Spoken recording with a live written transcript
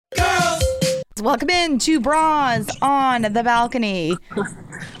Welcome in to Bras on the Balcony.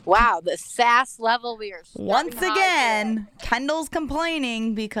 Wow, the sass level we are Once again, Kendall's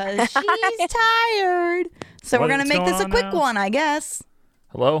complaining because she's tired. So we're going to make this a quick one, I guess.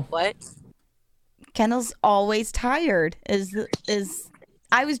 Hello? What? Kendall's always tired.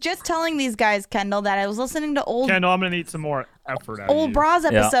 I was just telling these guys, Kendall, that I was listening to Kendall, I'm going to need some more effort out of you. Bras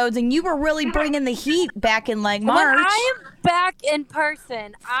episodes, and you were really bringing the heat back in like March. When I am back in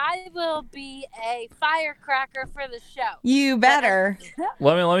person, I will be a firecracker for the show. You better.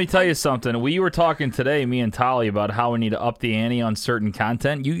 Let me tell you something. We were talking today, me and Tali, about how we need to up the ante on certain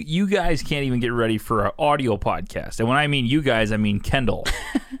content. You guys can't even get ready for an audio podcast. And when I mean you guys, I mean Kendall.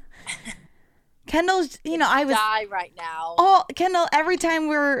 Kendall's, I was die right now. Oh, Kendall, every time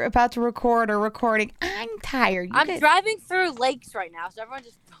we're about to record or recording, I'm tired. I'm driving through lakes right now, so everyone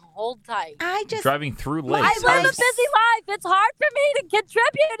just hold tight. Driving through lakes. I live a busy life. It's hard for me to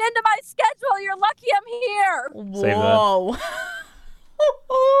contribute into my schedule. You're lucky I'm here. Whoa.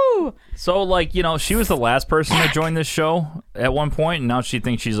 So, she was the last person to join this show at one point, and now she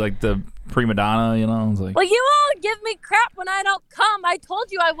thinks she's like the prima donna, It's like, well, you all give me crap when I don't come. I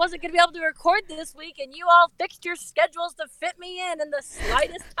told you I wasn't going to be able to record this week, and you all fixed your schedules to fit me in the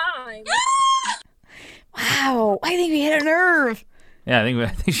slightest time. Wow, I think we hit a nerve. Yeah, I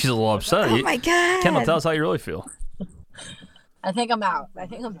think she's a little upset. Oh, my God. Kendall, tell us how you really feel. I think I'm out. I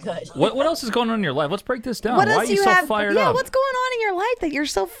think I'm good. What else is going on in your life? Let's break this down. Why are you so fired up? Yeah, what's going on in your life that you're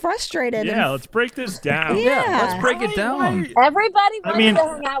so frustrated? Yeah, let's break this down. Yeah. Let's break it down. Everybody wants to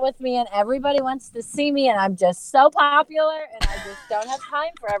hang out with me, and everybody wants to see me, and I'm just so popular, and I just don't have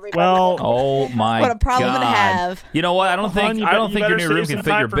time for everybody. Well, oh my! What a problem God. to have. You know what? I don't think your new room can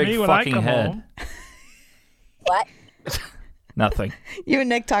fit your big fucking head. What? Nothing. You and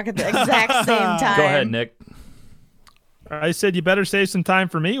Nick talk at the exact same time. Go ahead, Nick. I said you better save some time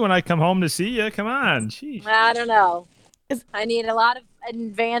for me when I come home to see you. Come on. Jeez. I don't know. I need a lot of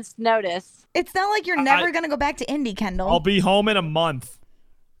advanced notice. It's not like you're never going to go back to Indy, Kendall. I'll be home in a month.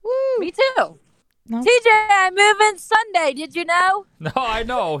 Woo. Me too. No. TJ, I'm moving Sunday. Did you know? No, I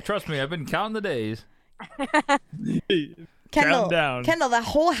know. Trust me. I've been counting the days. Kendall, down. Kendall, the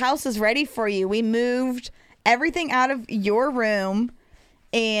whole house is ready for you. We moved everything out of your room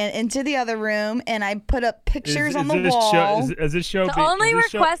and into the other room, and I put up pictures on the wall. Is this show? The only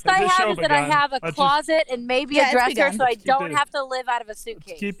request I have is that I have a closet and maybe a dresser, so I don't have to live out of a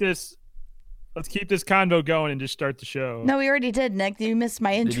suitcase. Let's keep this convo going and just start the show. No, we already did, Nick. You missed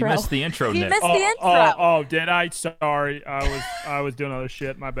my intro. Did you miss the intro, Nick? You missed the intro. Oh, did I? Sorry, I was doing other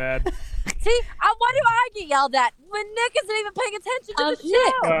shit. My bad. See, why do I get yelled at when Nick isn't even paying attention to the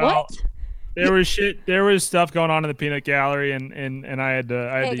show? What? There was stuff going on in the peanut gallery, and I had to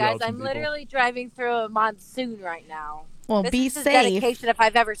yell guys, at some I'm people. literally driving through a monsoon right now. Well, this be is safe. dedication if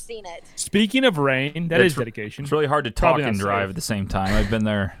I've ever seen it. Speaking of rain, that is dedication. It's really hard to talk Probably and not drive safe. at the same time. I've been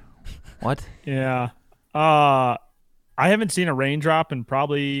there. What? Yeah. I haven't seen a raindrop in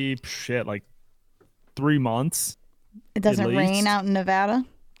probably like 3 months. It doesn't rain out in Nevada?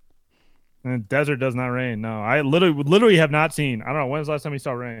 And the desert does not rain. No, I literally have not seen. I don't know when's the last time we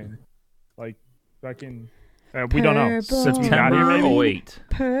saw rain. Like fucking. We don't know since we got here. Maybe. Oh, 08.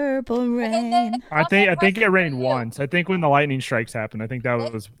 Purple rain. I think it rained once. I think when the lightning strikes happened. I think that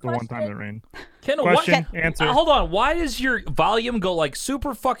was the one time it rained. Kendall, answer. Hold on. Why does your volume go like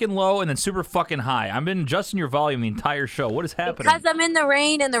super fucking low and then super fucking high? I've been adjusting your volume the entire show. What is happening? Because I'm in the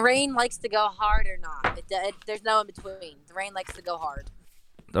rain, and the rain likes to go hard or not. There's no in between. The rain likes to go hard.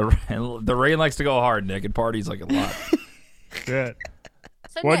 The rain likes to go hard, Nick, and parties like a lot. Shit.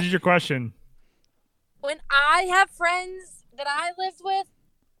 So What Nick, is your question? when I have friends that I lived with,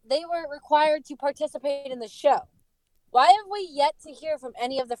 they were required to participate in the show. Why have we yet to hear from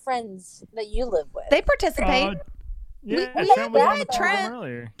any of the friends that you live with? They participate. Yeah, we Trent was on the Trent. program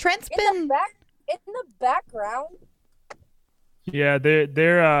earlier. Trent's in been. the background. Yeah,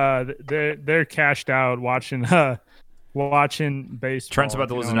 they're cashed out watching baseball. Trent's about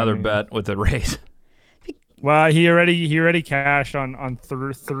to lose you know another what I mean? bet with the Rays. Well, he already cashed on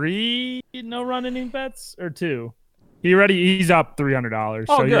three no run inning bets or two. He's up $300,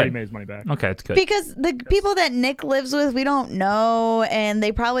 so he already made his money back. Okay, it's good. Because the people that Nick lives with, we don't know, and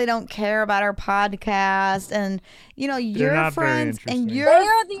they probably don't care about our podcast. And your friends and they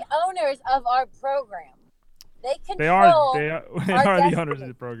are the owners of our program. They control. They our are the destiny. owners of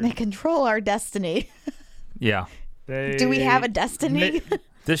the program. They control our destiny. Yeah. Do we have a destiny?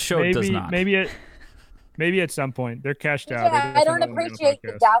 This show does not. Maybe at some point they're cashed Yeah, out. I don't appreciate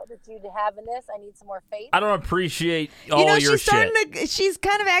the doubt that you have in this. I need some more faith. I don't appreciate all your shit. She's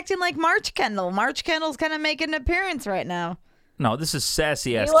kind of acting like March Kendall. March Kendall's kind of making an appearance right now. No, this is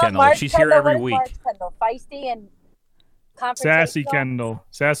sassy ass You want Kendall. March She's Kendall? here every What is week. March Kendall? Feisty and Sassy confrontational? Kendall.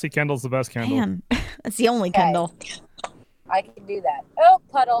 Sassy Kendall's the best Kendall. Man, that's the only Okay. Kendall. I can do that. Oh,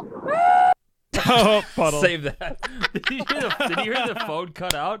 puddle. Oh, puddle. Save that. Did you hear the phone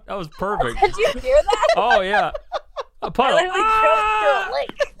cut out? That was perfect. Did you hear that? Oh yeah, a I puddle. literally drove through a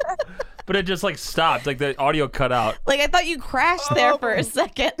lake. But it just like stopped. Like the audio cut out. Like I thought you crashed there for a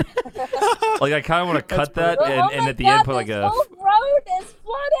second. Like I kind of want to cut that Oh and my at the God, end put like this a. whole road is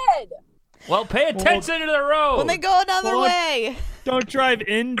flooded. Well, pay attention to the road. When they go another Well, way. Don't drive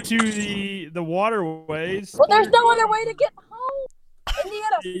into the waterways. Well, there's no other way to get home.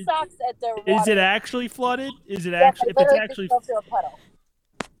 Indiana sucks at their water. Is it actually flooded? Is it Yes, actually? I If it's literally actually, just drove through a puddle.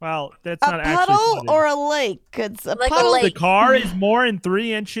 well, that's A not actually puddle flooded. or a lake? It's a Like a puddle. lake. The car is more than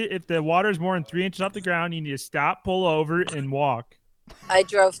 3 inches. If the water is more than 3 inches off the ground, you need to stop, pull over, and walk. I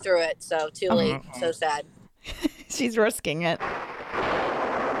drove through it, so too late. So sad. She's risking it.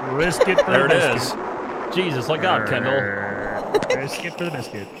 Risk it for There the it biscuit. is. Jesus, look out, Kendall. Risk it for the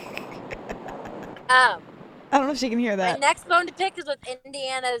biscuit. I don't know if she can hear My that. next bone to pick is with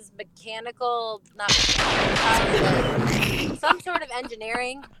Indiana's some sort of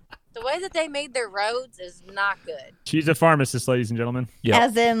engineering. The way that they made their roads is not good. She's a pharmacist, ladies and gentlemen. Yep.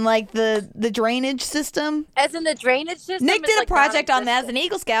 As in, like the drainage system. As in the drainage system. Nick is, did a like, project on that as an non-existent.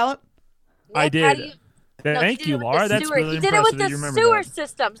 Eagle Scout. I Nick, how did. do you- no, he Thank did you, it with Laura. the That's sewer. really He did it impressive with that the you remember sewer that.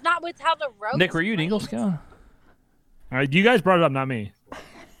 systems, not with how the road. Nick, were you an Eagle Scout? All right, you guys brought it up, not me.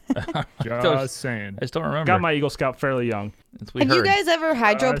 Just Just saying. I just don't remember. Got my Eagle Scout fairly young. That's we Have heard. you guys ever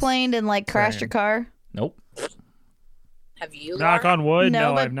hydroplaned and like crashed your car? Nope. Have you? Knock Laura? on wood.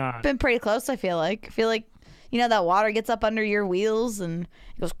 No, but I've not. been pretty close. I feel like you know that water gets up under your wheels and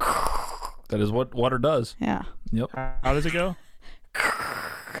it goes. That is what water does. Yeah. Yep. How does it go?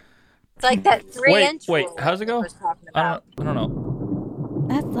 It's like that 3-inch. Wait, rule how's it go? I was talking I about. don't know.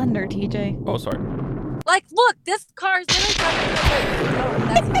 That's thunder, TJ. Oh, sorry. Like, look, this car's literally coming. Oh,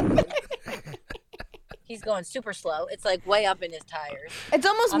 that's he's going super slow. It's like way up in his tires. It's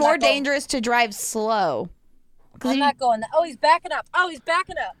almost I'm more not going- dangerous to drive slow. 'Cause I'm you- not going. Oh, he's backing up. Oh, he's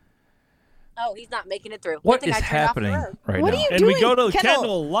backing up. Oh, he's not making it through. Good What thing is I turned off the happening road. right What now? are you And doing? we go to Kendall,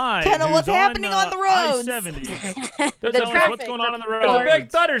 Kendall Live. Kendall, who's what's happening on the roads? I-70. The Tell us traffic. what's going on the There's a road. big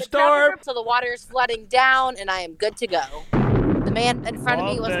thunderstorm. So the water is flooding down, and I am good to go. The man in front of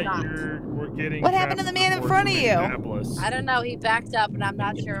me Love was that not. we're getting What happened to the man in front of you? Indianapolis. I don't know. He backed up, and I'm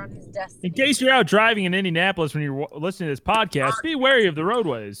not sure on his destiny. In case you're out driving in Indianapolis when you're listening to this podcast, be wary of the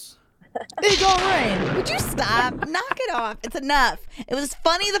roadways. Big old rain. Would you stop? Knock it off. It's enough. It was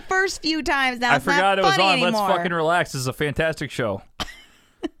funny the first few times. Now I it's not forgot it was funny on. anymore. Let's fucking relax. This is a fantastic show.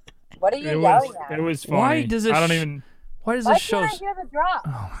 What are you It yelling was. at? It was funny. Why does it I don't sh- even. Why does Why this show? can't I hear the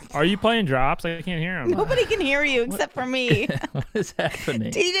drop? Are you playing drops? I can't hear them. Nobody can hear you except for me. What is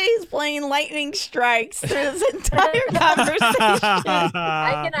happening? TJ's playing lightning strikes through this entire conversation.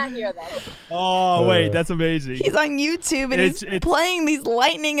 I cannot hear that. Oh wait, that's amazing. He's on YouTube and he's It's- playing these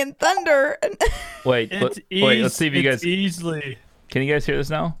lightning and thunder. Wait, wait. Let's see if you guys easily. can. You guys hear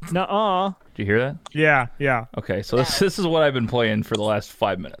this now? Nuh-uh. Do you hear that? Yeah, yeah. Okay, so this is what I've been playing for the last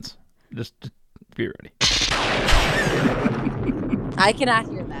 5 minutes. Just be ready. I cannot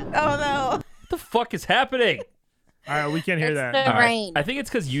hear that. Oh no. What the fuck is happening? All right, we can hear It's that. the All right. rain. I think it's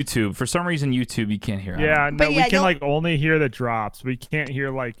because YouTube. For some reason, YouTube you can't hear. Yeah, no, But yeah, we can you'll- like only hear the drops. We can't hear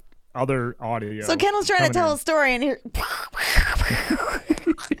like other audio. So Kendall's trying to coming tell in. a story and here.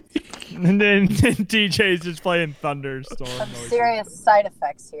 And then DJ's just playing thunderstorm Some noises. serious side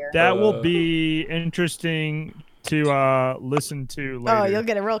effects here. That will be interesting to listen to later. Oh, you'll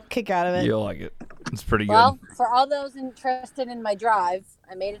get a real kick out of it. You'll like it. It's pretty good. Well, for all those interested in my drive,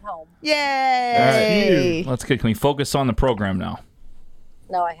 I made it home. Yay! That's good. Can we focus on the program now?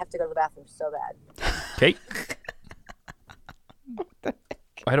 No, I have to go to the bathroom so bad. Okay.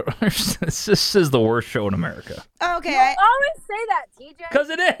 I don't understand. This is the worst show in America. Okay, You always say that, TJ. Because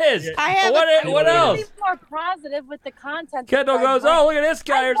it is. I have What else? Be more positive with the content. Kendall that I goes, bring. oh, look at this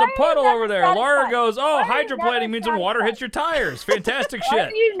guy. I'm There's a very puddle never over there. Laura satisfied. goes, oh, Why are you never hydroplaning means when water satisfied? hits your tires. Fantastic Why shit.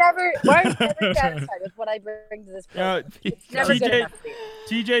 are you never satisfied with what I bring to this Yeah, program? It's never good TJ enough for you.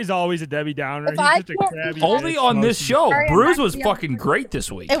 TJ's always a Debbie Downer. If He's I just a can't- crabby Only bitch on this most of show. Sorry, I'm Bruce not was the fucking only great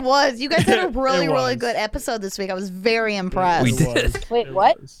this week. It was. You guys had a really, It really was. good episode this week. I was very impressed. We the- did. Wait, It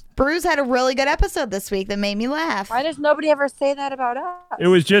what? was. Bruce had a really good episode this week that made me laugh. Why does nobody ever say that about us? It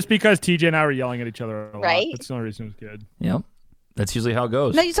was just because TJ and I were yelling at each other a lot. Right. That's the only reason it was good. Yep. That's usually how it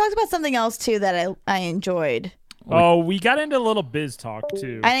goes. No, you talked about something else too that I enjoyed. Oh, we got into a little biz talk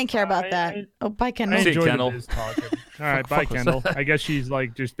too. I didn't care about that. Oh, bye, I Kendall. See, enjoyed Kendall. the biz talk. All right, bye, fuck was Kendall. that? I guess she's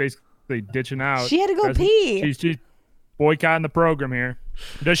like just basically ditching out. She had to go pee. She's boycotting the program here.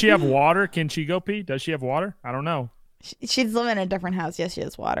 Does she have water? Can she go pee? Does she have water? I don't know. She's living in a different house. Yes, she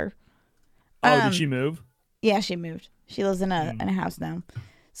has water. Oh, did she move? Yeah, she moved. She lives in a house now.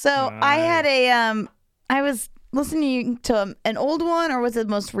 So I had I was listening to an old one, or was it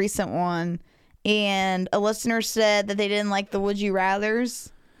the most recent one? And a listener said that they didn't like the Would You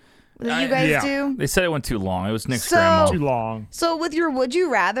Rathers that you guys do. They said it went too long. It was Nick's grandma. Too long. So with your Would You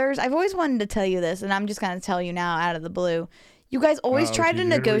Rathers, I've always wanted to tell you this, and I'm just going to tell you now out of the blue. You guys always try to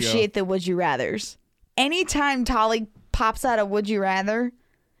negotiate the Would You Rathers. Anytime Tolly pops out a Would You Rather,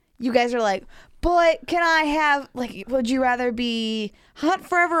 you guys are like, but can I have, like, would you rather be hot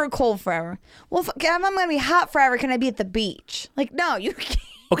forever or cold forever? Well, if I'm going to be hot forever, can I be at the beach? Like, no, you can't.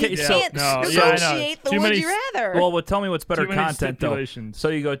 Okay, you can't negotiate the Would You Rather. Well, tell me what's better content, though. So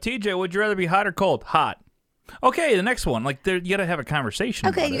you go, TJ, would you rather be hot or cold? Hot. Okay, the next one. Like, you got to have a conversation.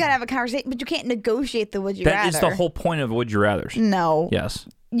 Okay, you got to have a conversation, but you can't negotiate the Would You Rather. That is the whole point of Would You Rathers. No. Yes.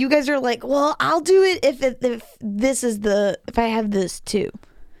 You guys are like, well, I'll do it if I have this too.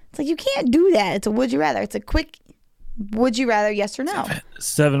 It's like, you can't do that. It's a Would You Rather. It's a quick Would You Rather, yes or no.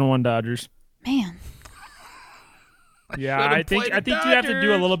 7-1 Dodgers. Man. Yeah, I think you have to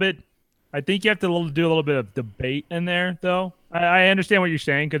do a little bit. I think you have to do a little bit of debate in there, though. I understand what you're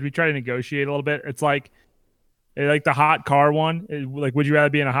saying because we try to negotiate a little bit. It's like the hot car one. Like, would you rather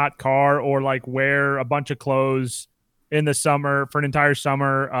be in a hot car or like wear a bunch of clothes in the summer for an entire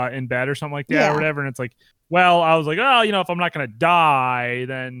summer in bed or something like that or whatever? And it's like, well, I was like, oh, if I'm not gonna die,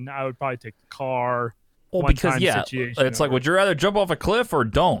 then I would probably take the car. Well, because it's like, would you rather jump off a cliff or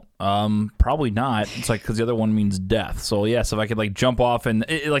don't? Probably not. It's like, because the other one means death. So yes, if I could like jump off and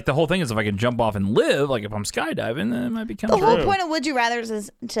like the whole thing is if I could jump off and live, like if I'm skydiving, then it might be kind of the whole point of Would You Rather's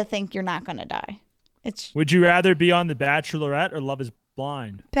is to think you're not gonna die. Would you rather be on The Bachelorette or Love Is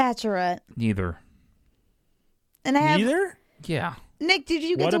Blind? Bachelorette. Neither. And I have Neither? Yeah. Nick, did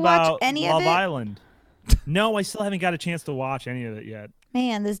you get to watch any of it? Love Island? No, I still haven't got a chance to watch any of it yet.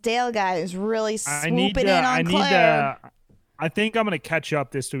 Man, this Dale guy is really swooping in on Claire. I think I'm going to catch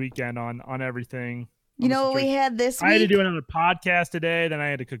up this weekend on everything. You know what we had this week? I had to do another podcast today. Then I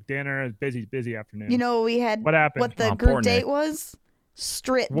had to cook dinner. It was busy afternoon. You know what we had? What happened? What the group date was?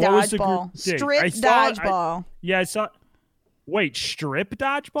 Strip dodgeball. Strip dodgeball. I saw. Wait, strip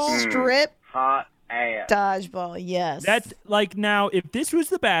dodgeball? Strip hot ass dodgeball. Yes. That's like, now if this was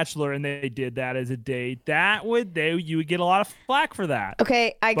The Bachelor and they did that as a date, you would get a lot of flack for that.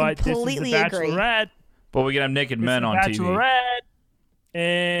 Okay, I completely agree. But we can have naked men on TV.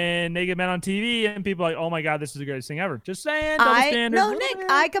 And naked men on TV, and people are like, oh my god, this is the greatest thing ever. Just saying, double standard. No, Nick,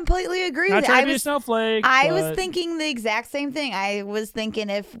 I completely agree with you. Not trying to be a snowflake. I was thinking the exact same thing. I was thinking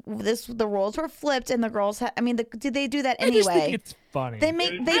if the roles were flipped and the girls did they do that anyway? I just think it's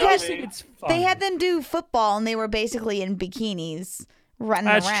funny. They had them do football, and they were basically in bikinis running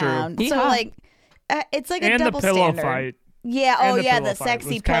around. True. So like, it's like a double standard. And the pillow fight. Yeah. The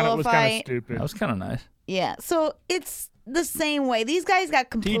sexy pillow fight. Stupid. That was kind of nice. Yeah. So it's the same way. These guys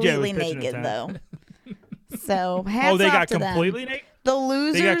got completely naked though. So hats off to them. They got completely naked? The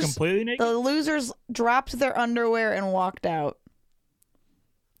losers. They got completely naked? The losers dropped their underwear and walked out.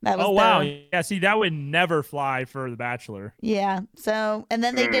 That was wow. Yeah, see, that would never fly for The Bachelor. Yeah. So, and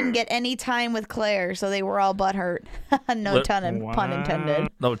then they didn't get any time with Claire, so they were all butthurt. Pun intended.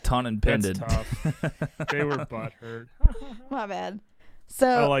 No ton intended. That's tough. They were butthurt. My bad. So,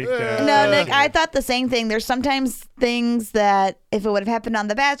 I like that. No, Nick, I thought the same thing. There's sometimes things that if it would have happened on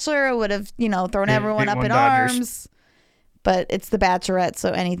The Bachelor, it would have, thrown everyone up in arms. But it's The Bachelorette,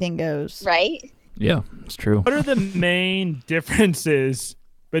 so anything goes. Right? Yeah, it's true. What are the main differences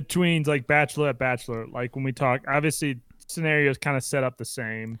between like Bachelor? Like when we talk, obviously scenarios kind of set up the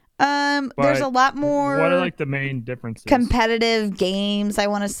same. There's a lot more. What are like the main differences? Competitive games, I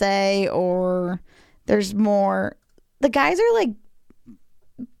want to say, or there's more. The guys are like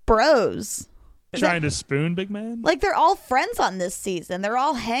bros. Trying to spoon big man? Like they're all friends on this season. They're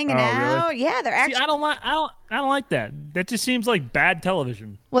all hanging out. Really? Yeah, they're actually. See, I don't like that. That just seems like bad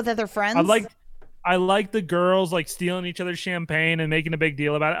television. What, that they're friends? I like the girls like stealing each other's champagne and making a big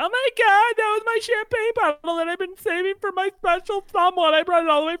deal about it. Oh my god, that was my champagne bottle that I've been saving for my special someone. I brought it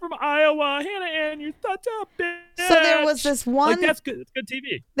all the way from Iowa. Hannah Ann, you're such a bitch. So there was this one. Like, that's good. It's good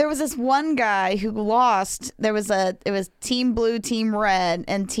TV. There was this one guy who lost. It was Team Blue, Team Red,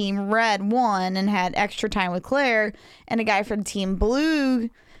 and Team Red won and had extra time with Claire. And a guy from Team Blue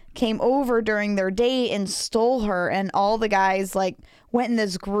came over during their date and stole her. And all the guys like went in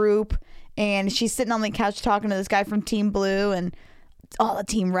this group. And she's sitting on the couch talking to this guy from Team Blue, and all the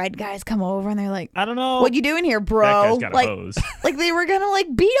Team Red guys come over, and they're like, "I don't know, what you doing here, bro?" That guy's got a hose. Like they were gonna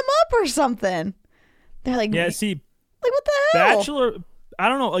like beat him up or something. They're like, "Yeah, see, Like, what the hell? Bachelor, I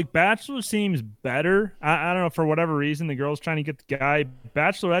don't know. Like, Bachelor seems better. I don't know, for whatever reason, the girl's trying to get the guy.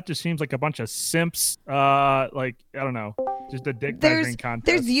 Bachelorette just seems like a bunch of simps. Like, I don't know, just a dick measuring contest.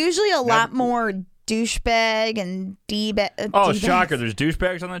 There's usually a lot more douchebag and Oh, shocker! There's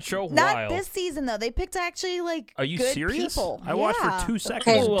douchebags on that show. Not Wild. this season though. They picked actually like. Are you good serious? People. I watched for 2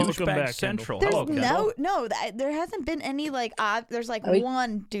 seconds. Douchebag Central. There's Hello, there hasn't been any like there's like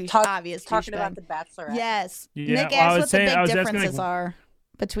one obvious talking douchebag. about the Bachelorette. Yes, Yeah, Nick well, I asked was what saying- the I big was asking, differences like- are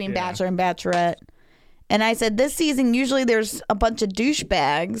between Yeah. Bachelor and Bachelorette, and I said this season usually there's a bunch of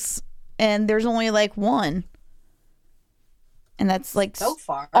douchebags, and there's only like one. And that's like So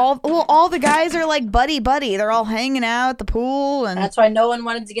far. all the guys are like buddy. They're all hanging out at the pool, and That's why no one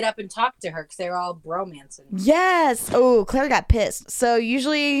wanted to get up and talk to her because they were all bromancing. yes. Oh, Claire got pissed. So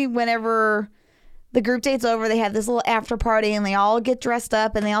usually whenever the group date's over, they have this little after party, and they all get dressed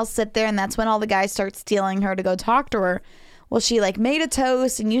up, and they all sit there, and that's when all the guys start stealing her to go talk to her. Well, she like made a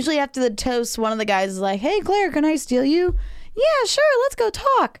toast, and usually after the toast, one of the guys is like, "Hey, Claire, can I steal you?" Yeah, sure. Let's go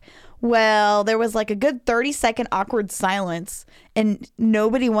talk. Well, there was like a good 30-second awkward silence, and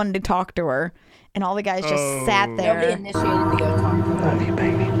nobody wanted to talk to her, and all the guys just sat Nobody there. initiated to go talk to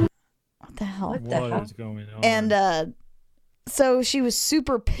her. What the hell? What the hell? What is going on? And so she was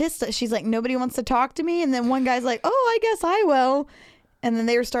super pissed. She's like, nobody wants to talk to me. And then one guy's like, oh, I guess I will. And then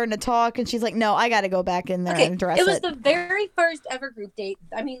they were starting to talk, and she's like, no, I got to go back in there and address it. It was the very first ever group date.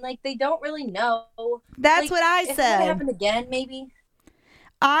 I mean, like, they don't really know. That's Like, what I if it said. happened again, maybe.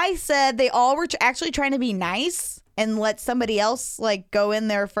 I said they all were actually trying to be nice and let somebody else like go in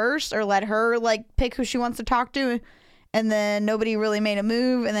there first, or let her like pick who she wants to talk to. And then nobody really made a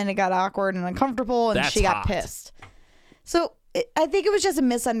move, and then it got awkward and uncomfortable, and That's she got hot. pissed. So I think it was just a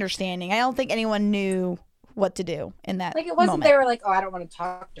misunderstanding. I don't think anyone knew what to do in that Like, it wasn't moment. they were like, oh, I don't want to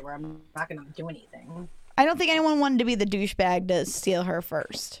talk to her. I'm not going to do anything. I don't think anyone wanted to be the douchebag to steal her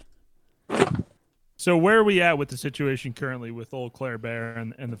first. So where are we at with the situation currently with old Claire Bear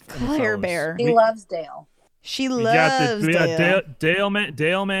and the Claire fellas? Bear. He loves Dale. She We got loves Dale. Dale.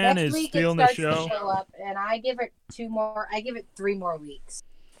 Dale man Next is week stealing it the starts show. to show up, and I give it 3 more weeks.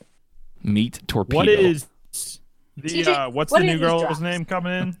 Meat torpedo. What is the TJ, what's what the are new these girl's drops? name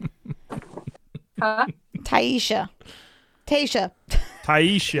coming in? Huh? Taisha. Taisha.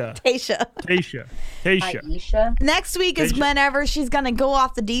 Taisha. Aisha. Next week is Taisha. whenever she's going to go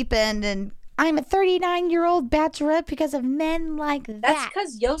off the deep end, and I'm a 39-year-old bachelorette because of men like That's that.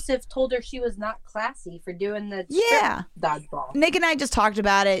 because Yosef told her she was not classy for doing the Yeah. strip dodgeball. Nick and I just talked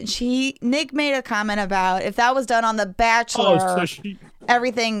about it. Nick made a comment about if that was done on The Oh, Bachelor, so she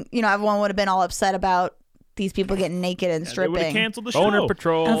everything, everyone would have been all upset about these people getting naked and they would have stripping. canceled the show. Boner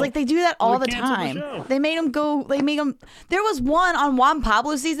Patrol. I was like, they do that all the They canceled the time. show. They made them go. They make them. There was one on Juan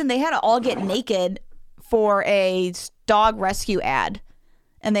Pablo season. They had to all get naked for a dog rescue ad,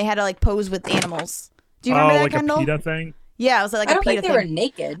 and they had to like pose with animals. Do you remember that, like Kendall? a PETA thing? Yeah, it was like I a don't think PETA they were thing.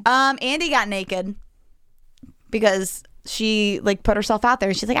 naked. Andy got naked because she like put herself out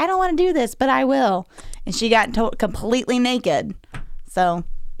there. She's like, I don't want to do this, but I will, and she got completely naked. So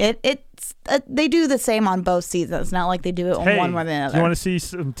it's they do the same on both seasons. It's not like they do it on Hey, one more than the other. you want to see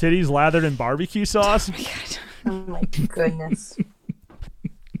some titties lathered in barbecue sauce? Oh my goodness.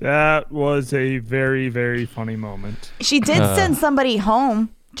 That was a very, very funny moment. She did send somebody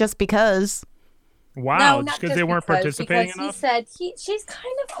home just because. Wow, No, just not because they weren't participating because enough? he said she's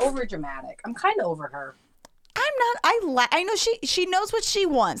kind of over dramatic. I'm kind of over her. I'm not. I know she knows what she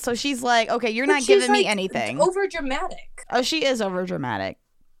wants, so she's like, okay, you're But not she's, giving me like, anything. Over dramatic. Oh, she is over dramatic.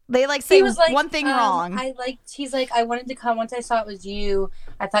 They like say He was like, one thing wrong. He's like, I wanted to come once I saw it was you.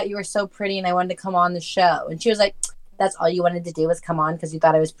 I thought you were so pretty, and I wanted to come on the show. And she was like, that's all you wanted to do was come on because you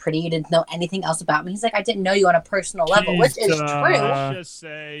thought I was pretty. You didn't know anything else about me. He's like, I didn't know you on a personal level, which is true. Just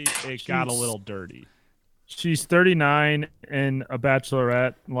say it got a little dirty. She's 39 and a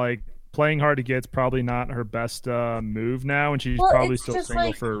bachelorette. Like, playing hard to get's probably not her best move now, and she's Well, probably it's still just single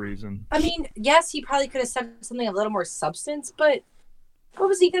like- for a reason. I mean, yes, he probably could have said something of a little more substance, but what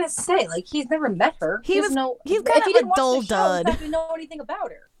was he gonna say? Like, he's never met her. He's doesn't know. kind if of he a didn't watch dull the show, dud. He doesn't know anything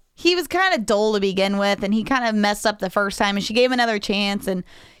about her. He was kind of dull to begin with, and he kind of messed up the first time, and she gave him another chance, and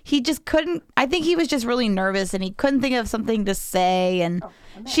he just couldn't. I think he was just really nervous, and he couldn't think of something to say, and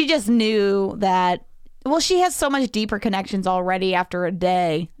she just knew that. Well, she has so much deeper connections already after a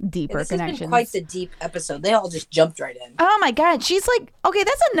day. Deeper This connections. has been quite the deep episode. They all just jumped right in. Oh my God. She's like, okay,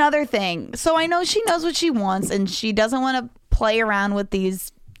 that's another thing. So I know she knows what she wants, and she doesn't want to play around with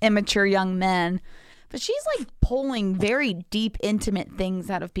these immature young men. But she's like pulling very deep, intimate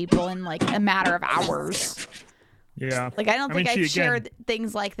things out of people in like a matter of hours. Yeah. Like I don't think I've shared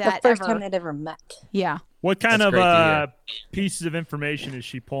things like The that first ever. time I'd ever met. Yeah. What kind That's of great to pieces of information is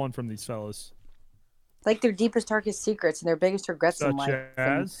she pulling from these fellas? Like their deepest, darkest secrets and their biggest regrets in Such life.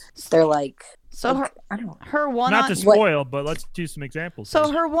 And as? they're like, So I don't know. her one Not on to spoil, but let's do some examples. so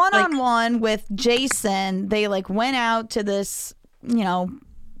here. her one-on-one with Jason, they like went out to this,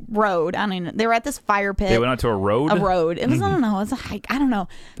 road. I mean, they were at this fire pit. They went out to a road. A road. It was I don't know. It was a hike. I don't know.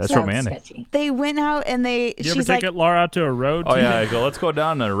 That's Sounds romantic. sketchy. They went out and You ever she's take like, Laura out to a road? Oh yeah, I go. Let's go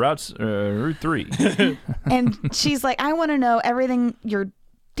down to Route 3. and she's like, I want to know everything, your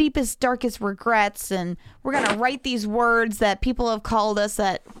deepest, darkest regrets, and we're gonna write these words that people have called us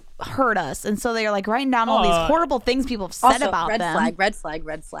that hurt us. And so they're like writing down all these horrible things people have said Also, about red them.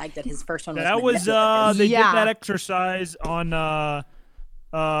 flag that his first one was That was manipulative. they Yeah. did that exercise on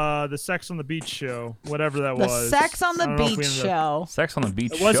the Sex on the Beach show, whatever that The was. Sex on I the don't know if we Beach ended up- show. Sex on the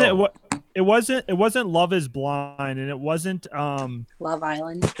Beach. It wasn't. show. It wasn't Love Is Blind, and it wasn't. Love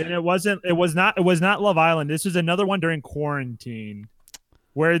Island. And it wasn't. It was not Love Island. This was another one during quarantine,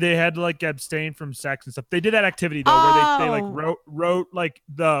 where they had to like abstain from sex and stuff. They did that activity though, where they Oh. like wrote like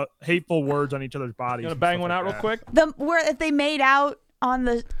the hateful words on each other's bodies. You want to and bang stuff one like out real that. quick? Where if they made out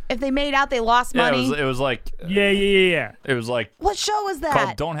they lost Yeah, money. it was like Yeah. it was like What show was called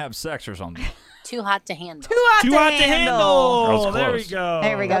that? "Don't Have Sex" or something. Too hot to handle. Too hot Too to hot to That handle. was There we close. go.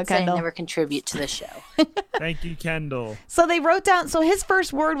 There we go. Let's say Kendall. never contribute to the show. Thank you, Kendall. So they wrote down. So his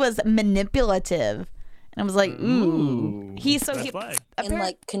first word was manipulative, and I was like, ooh. He Red flag. And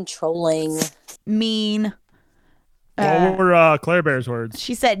like controlling. mean. What were Claire Bear's words?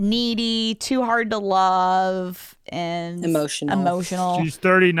 She said needy, too hard to love, and Emotional. She's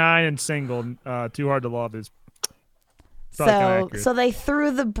 39 and single. Too hard to love is probably kinda accurate. So they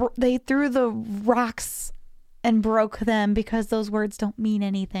threw the rocks and broke them because those words don't mean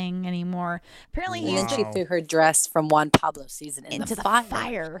anything anymore. Apparently, And he's then she threw her dress from Juan Pablo season into the fire.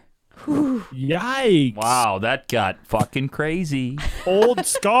 fire. Yikes! Wow, that got fucking crazy. Old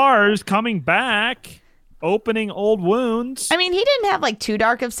scars coming back, opening old wounds. I mean, he didn't have like too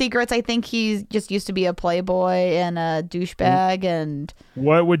dark of secrets. I think he just used to be a playboy and a douchebag. And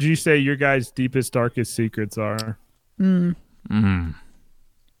What would you say your guys' deepest, darkest secrets are? I don't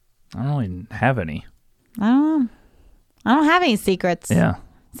really have any. I don't have any secrets. Yeah.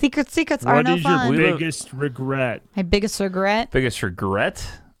 Secrets are What no is your fun. biggest regret? My biggest regret. Biggest regret?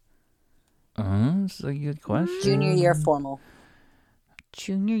 That's a good question. Junior year formal.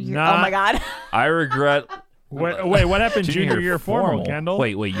 Junior year. Not- Oh my god. I regret Wait, what happened junior year formal, Kendall?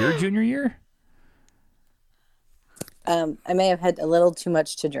 Wait, your junior year? I may have had a little too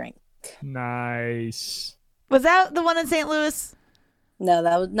much to drink. Nice. Was that the one in St. Louis? No,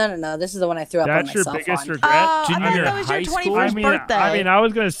 that was no. This is the one I threw up That's on your myself biggest on. regret? Oh, Junior I thought year that was your high school? 21st birthday. I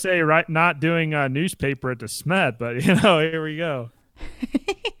was gonna say not doing a newspaper at the Smet, but here we go.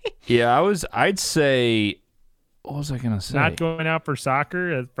 Yeah, I'd say, what was I going to say? Not going out for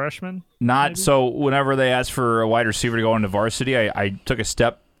soccer as freshman. Not so whenever they asked for a wide receiver to go into varsity, I took a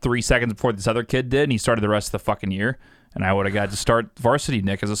step 3 seconds before this other kid did, and he started the rest of the fucking year. And I would have got to start varsity,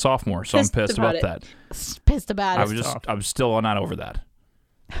 Nick, as a sophomore. So I'm pissed about it. that. Pissed about I it. was I'm still not over that.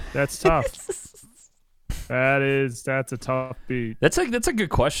 That's tough. That's a tough beat. That's a good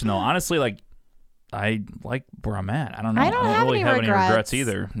question though. Honestly, like I like where I'm at. I don't know. I don't have really any have any regrets. regrets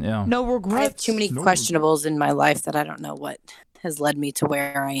either. Yeah. No I regrets. have too many questionables in my life that I don't know what has led me to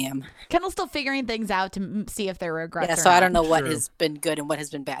where I am. Kendall's still figuring things out to see if there are regrets. Yeah, or so I not. don't know what has been good and what has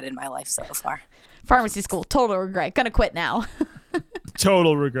been bad in my life so far. Pharmacy school, total regret. Gonna quit now.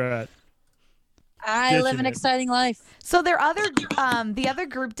 Total regret. I live an it. exciting life. So the other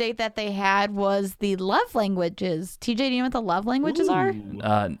group date that they had was the love languages. TJ, do you know what the love languages are?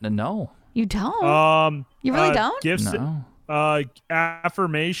 No. You don't. You really don't? Gifts. No.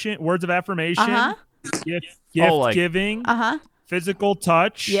 Affirmation. Words of affirmation. Uh-huh. Gift like- giving. Uh-huh. Physical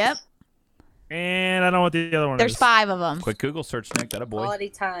touch. Yep. And I don't know what the other one There's is. 5 of them. Quick Google search, Nick. That a boy. Quality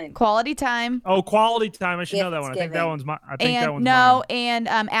time. Quality time. Oh, quality time. I should know that one. I think that Gift-giving. one's my. I think that And one's mine.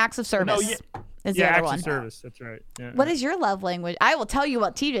 and acts of service is the Yeah, other acts one. of service. That's right. Yeah. What is your love language? I will tell you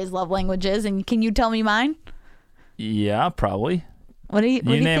what TJ's love language is, and can you tell me mine? Yeah, probably. What do you? What do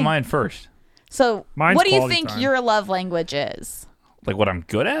You you name think? mine first. So, Mine's what do you quality think time. your love language is? Like what I'm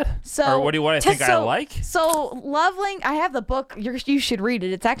good at? So, or what I think I like? So, love language. I have the book. You should read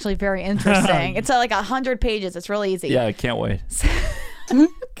it. It's actually very interesting. It's like 100 pages. It's really easy. Yeah, I can't wait.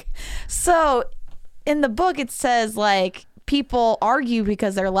 So, in the book, it says like people argue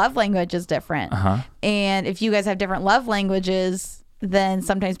because their love language is different. And if you guys have different love languages, then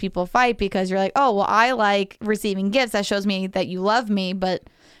sometimes people fight because you're like, oh, well, I like receiving gifts. That shows me that you love me. But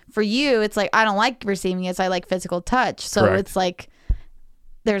for you, it's like, I don't like receiving it, so I like physical touch. So Correct. it's like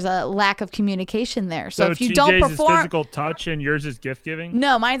there's a lack of communication there. So if you TJ's don't is perform, physical touch and yours is gift giving.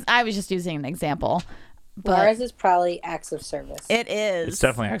 no, I was just using an example. But Laura's is probably acts of service. it is. It's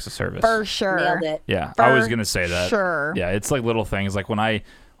definitely acts of service. for sure. Nailed it. Yeah, For I was gonna say that. sure. Yeah, it's like little things. Like when I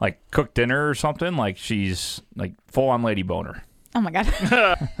like cook dinner or something, like she's like full on lady boner. Oh my god.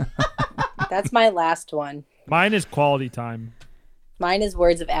 That's my last one. Mine is quality time. Mine is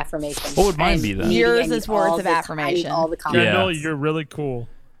words of affirmation. What would mine I'm be then? needy. Yours I need is words all of the- I need affirmation. all the Yeah. compliments. Kendall, you're really cool.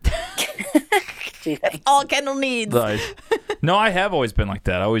 Gee, thanks. All Kendall needs. No, I have always been like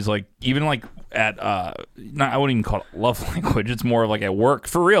that. I always like, even like at not, I wouldn't even call it love language. It's more like at work.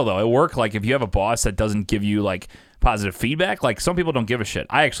 For real though, at work, like if you have a boss that doesn't give you like positive feedback, like some people don't give a shit.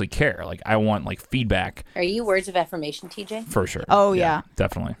 I actually care. Like I want like feedback Are you words of affirmation, TJ? for sure. Oh, yeah.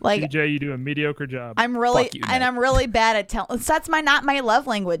 Definitely. Like TJ, you do a mediocre job. I'm really Fuck you, and Nick. I'm really bad at telling. That's not my love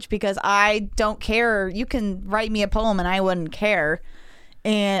language because I don't care. You can write me a poem and I wouldn't care.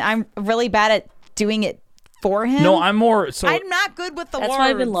 And I'm really bad at doing it for him. No, I'm more so. I'm not good with the That's words.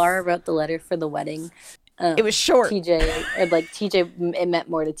 why when Laura wrote the letter for the wedding, It was short. TJ, or like TJ, it meant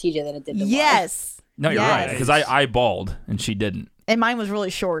more to TJ than it did to Laura. Yes. No, you're Yes. right. Because I balled and she didn't. And mine was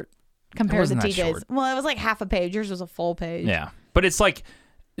really short compared to wasn't that TJ's. short. Well, it was like half a page. Yours was a full page. Yeah. But it's like,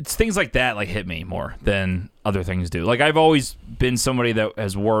 it's things like that like hit me more than other things do. Like I've always been somebody that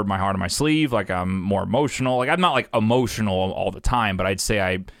has worn my heart on my sleeve. Like I'm more emotional. Like I'm not like emotional all the time, but I'd say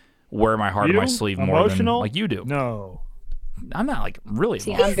I wear my heart on my You? sleeve more than Emotional? like you do. No. I'm not like really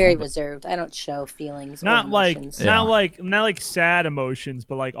See, emotional. I'm very but- reserved. I don't show feelings. Not or like emotions. Yeah. not like sad emotions,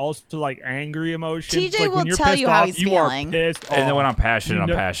 but like also like angry emotions. TJ like will when you're tell pissed you how off, he's you feeling. are pissed And then when off. I'm passionate, You I'm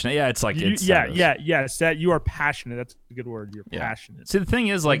know- passionate. Yeah, it's like You- it's yes. That you are passionate. That's a good word. You're Yeah. passionate. See, the thing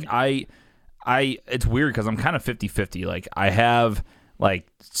is, like, I it's weird because I'm kind of 50-50. Like, I have, like,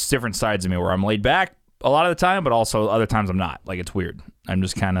 different sides of me where I'm laid back a lot of the time, but also other times I'm not. Like, it's weird. I'm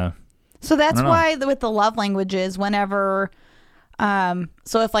just kind of, So that's I don't know. why with the love languages, whenever,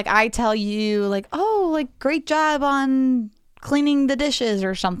 so if like I tell you like, oh, like great job on cleaning the dishes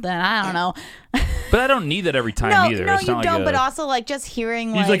or something, I don't know. but I don't need that every time No, either. no, It's you not don't. like But also like just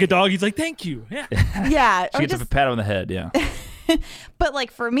hearing He's like a dog. He's like, thank you. Yeah. yeah, she or gets just a pat on the head, yeah. But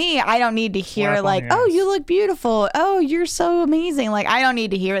like for me, I don't need to hear Slap on like, the oh, ass. you look beautiful. Oh, you're so amazing. Like I don't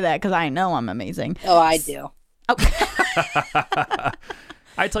need to hear that because I know I'm amazing. Oh, I do.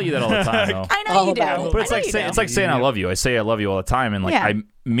 I tell you that all the time, though. I know All you do. about it. But it's I know like you say, do. it's like saying I love you. I say I love you all the time, and like Yeah. I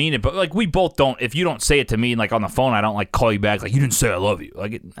mean it. But like we both don't. If you don't say it to me, like on the phone, I don't like call you back. Like you didn't say I love you.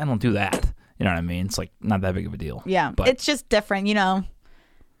 Like I don't do that. You know what I mean? It's like not that big of a deal. Yeah, But it's just different. You know,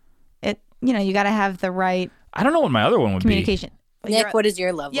 you got to have the right I don't know what my other one would communication. Nick, You're- what is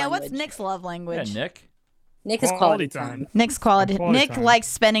your love yeah, language? what's Nick's love be. Yeah, language? Nick. Nick is Quality quality time. time. Nick's quality. Quality Nick time. likes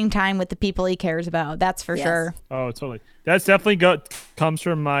spending time with the people he cares about. That's for Yes. sure. Oh, totally. That's definitely comes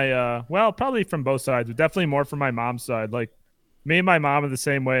from my well, probably from both sides, but definitely more from my mom's side. Like me and my mom are the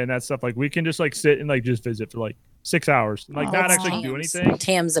same way, and that stuff. Like we can just like sit and like just visit for like 6 hours, and, like Oh, not that's actually do Tam's. anything.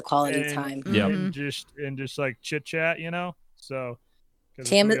 Tam's a quality And- time. Yeah. and just like chit chat, you know. So 'cause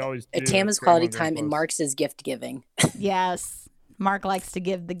Tam, we always do, Tam like, is quality grandma time, and grandpas. Mark's is gift giving. Yes. Mark likes to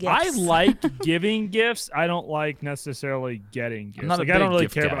give the gifts. I like giving gifts. I don't like necessarily getting gifts. not a Like I don't big really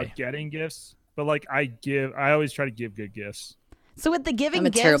gift care guy. about getting gifts, but like I always try to give good gifts. So with the giving I'm a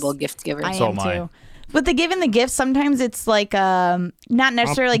gifts, terrible gift giver. I So am am I. too. With the giving the gifts, sometimes it's like not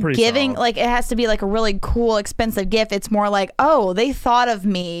necessarily pretty giving. solid. Like it has to be like a really cool, expensive gift. It's more like, oh, they thought of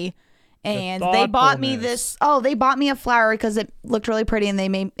me, and they bought me thoughtfulness. this. Oh, they bought me a flower because it looked really pretty, and it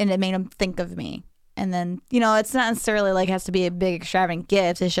made them think of me. And then it's not necessarily like it has to be a big extravagant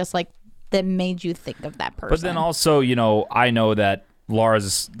gift. It's just like that made you think of that person. But then also, I know that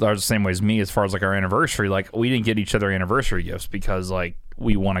Laura's the same way as me as far as like our anniversary. Like we didn't get each other anniversary gifts because like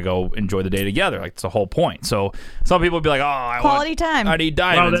we want to go enjoy the day together. Like it's the whole point. So some people would be like, "Oh, Quality time. I need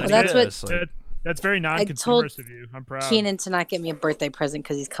diamonds." Well, that's what- this. Like, That's very told non-consumerist of you. I'm proud. Keenan to not get me a birthday present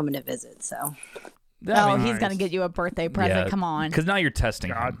because he's coming to visit. So I oh, mean, he's gonna get you a birthday present. Come on, because now you're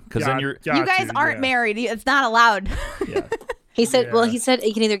testing him. Because then you're you guys aren't married. It's not allowed. yeah. he said, Yeah. "Well, he said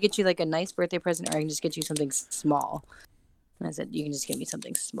he can either get you like a nice birthday present, or I can just get you something small." And I said, "You can just get me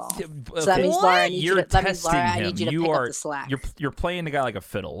something small." So that means Laura, I need you You're to, that means testing Laura, I him. need you to You pick are up the slack. you're playing the guy like a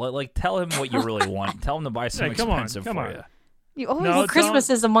fiddle. Like tell him what you really want. Tell him to buy something come on, expensive come for on. you. You always No, Well, it's Christmas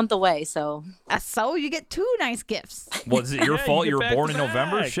is a month away, so so you get 2 nice gifts. Well, is it your Yeah, fault? you You get were back born to in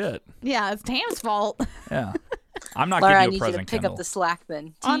November. back. Shit. Yeah, it's Tam's fault. Yeah. I'm not Laura, I getting need you a you to present, pick Kendall. up the slack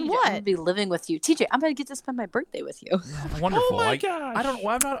then. On TJ, what? I'm gonna be living with you, TJ. I'm gonna get to spend my birthday with you. Wonderful. Oh my Like, gosh. I don't.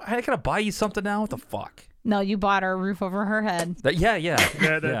 Why not? I gotta buy you something now. What the fuck? No, you bought her a roof over her head. Yeah.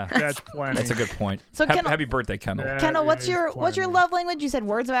 That's plenty. That's a good point. So Happy birthday, Kendall. Kendall, what's your love language? You said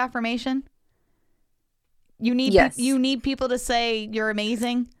words of affirmation. You need Yes. you need people to say you're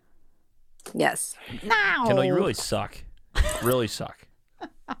amazing. Yes. No. Kendall, you really suck. Really suck.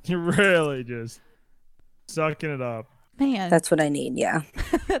 You're really just sucking it up. Man, That's what I need. Yeah.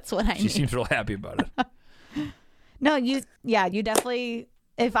 that's what I She need. seems real happy about it. No, you definitely.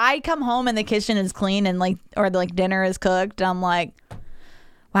 If I come home and the kitchen is clean and or dinner is cooked, I'm like,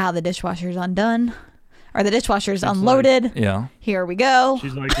 wow, the dishwasher's undone, or the dishwasher's unloaded. Yeah. Here we go.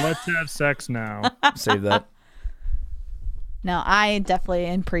 She's like, let's have sex now. Save that. No, I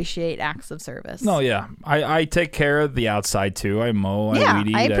definitely appreciate acts of service. No, yeah. I take care of the outside too. I mow, yeah, I weed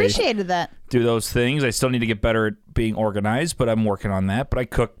eat, I appreciated that. do those things. I still need to get better at being organized, but I'm working on that. But I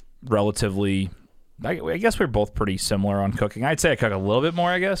cook relatively. I guess we're both pretty similar on cooking. I'd say I cook a little bit more,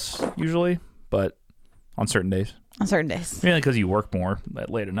 I guess, usually, but on certain days. On certain days. Mainly because you work more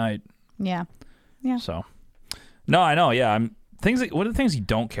late at night. Yeah. So, no, I know. Yeah, what are the things you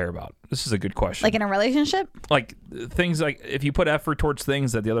don't care about? This is a good question. Like in a relationship? Like things like if you put effort towards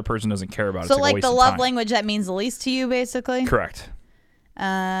things that the other person doesn't care about. So it's like a waste the of love time. language that means the least to you, basically? Correct.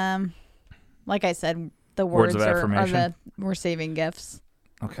 Like I said, the Words words of are affirmation. we're saving gifts.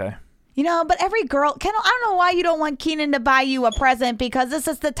 Okay. You know, but every girl, Kendall, I don't know why you don't want Keenan to buy you a present because this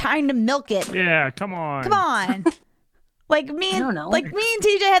is the time to milk it. Yeah, come on. Come on. Like me I and don't know.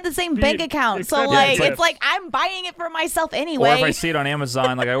 TJ had the same bank account. So except- like Yeah, it's like I'm buying it for myself Or if anyway. I see it on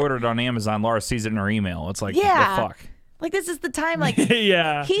Amazon, like I ordered it on Amazon, Laura sees it in her email. It's like, Yeah. the fuck? Like this is the time like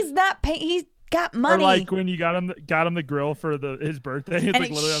Yeah. he's not paying he's got Or money. like when you got him the grill for his birthday. It's And like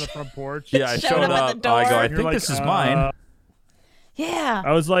it literally on the front porch. Yeah, I showed showed him at up. the I go, door. I You're think like, this is mine. Yeah.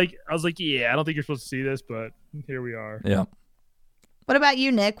 I was like, yeah, I don't think you're supposed to see this, but here we are. Yeah. What about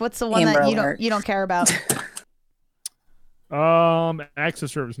you, Nick? What's the one Amber that Alert. you don't care about?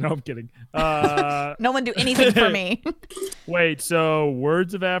 Access service. No, I'm kidding. No one do anything for me. Wait, so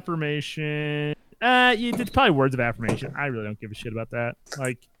words of affirmation. It's probably words of affirmation. I really don't give a shit about that.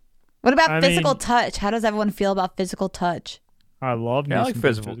 Like, What about I physical mean- touch? How does everyone feel about physical touch? I love me Yeah, I like some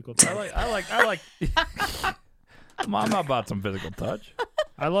physical. touch. I like. I'm about some physical touch.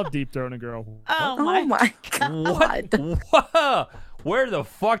 I love deep throating a girl. Oh Oh my What? god. Whoa. Where the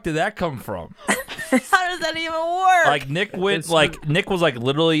fuck did that come from? How does that even work? Like Nick went Nick was like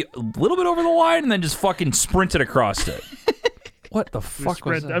literally a little bit over the line and then just fucking sprinted across it. What the fuck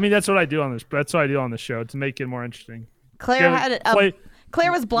was that? I mean, that's what I do on this. That's what I do on the show to make it more interesting. Claire had it up. Play-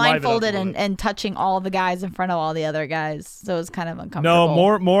 Claire was blindfolded a and, little and touching all the guys in front of all the other guys, so it was kind of uncomfortable.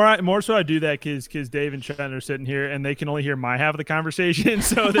 No, more so I do that because Dave and Chen are sitting here and they can only hear my half of the conversation,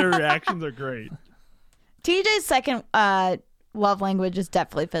 so their reactions are great. TJ's second love language is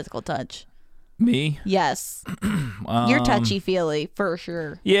definitely physical touch. Me? Yes, you're touchy feely for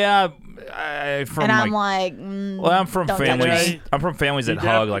sure. Yeah, And I'm like, well, I'm from don't touch families. me. I'm from families that You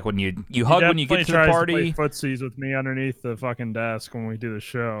hug. def- Like when you hug when you get to the Definitely party. tries to play footsies with me underneath the fucking desk when we do the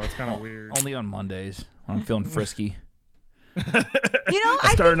show. It's kind of weird. Only on Mondays when I'm feeling frisky. You know,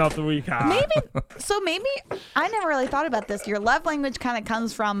 I Starting off the week hot. maybe I never really thought about this. Your love language kind of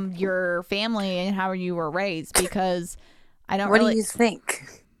comes from your family and how you were raised, because I don't What really. do you think?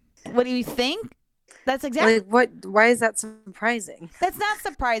 What do you think? That's exactly. Like, what? Why is that surprising? That's not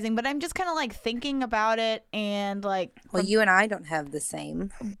surprising, but I'm just kind of like thinking about it and like. Well, you and I don't have the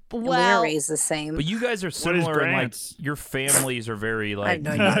same. And we Well, were raised the same. But you guys are What is similar in like Grant's? your families are very like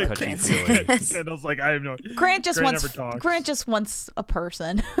no not idea. touchy feely. And I was like, I have no. Grant just Grant wants. never talks. Grant just wants a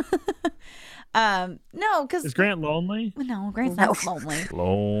person. No, because Is Grant lonely? no, Grant's No. not lonely.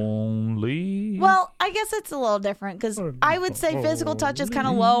 Lonely. Well, I guess it's a little different because I would say physical touch is kind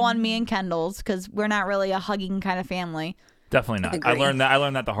of low on me and Kendall's because we're not really a hugging kind of family. Definitely not. I Agree. learned that. I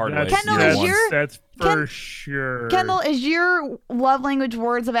learned that the hard way. Kendall, Year is one. your- That's for Ken- sure. Kendall, is your love language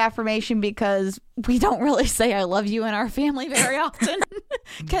words of affirmation because we don't really say I love you in our family very often?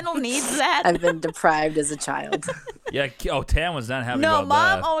 Kendall needs that. I've been deprived as a child. Yeah. Oh, Tam was not happy No, about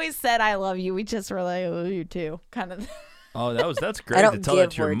mom that. always said I love you. We just were like, I love you too. Kind of. Oh, that's I great to don't tell that give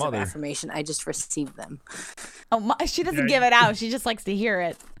to your words of mother. affirmation. I just receive them. Oh, she doesn't Yeah. give it out. She just likes to hear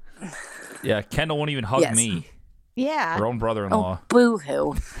it. Yeah, Kendall won't even hug Yes. me. Yeah. Her own brother-in-law. Oh,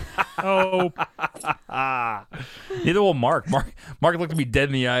 boo-hoo. Oh, Neither will Mark. Mark looked at me dead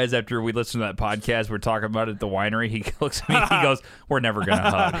in the eyes after we listened to that podcast. We're talking about it at the winery. He looks at me. He goes, "We're never gonna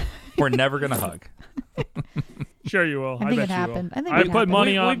hug. We're never gonna hug." sure you will. I think bet it you happened. will. I think I it put happened.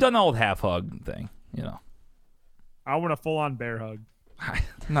 money on. We've done the old half hug thing. You know, I want a full-on bear hug.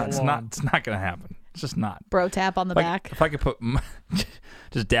 no, it's Hold not. on. It's not gonna happen. It's just not. Bro tap on the back. If I could put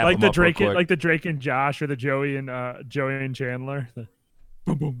just dab like them the up real Drake, quick. like the Drake and Josh, or the Joey and Chandler.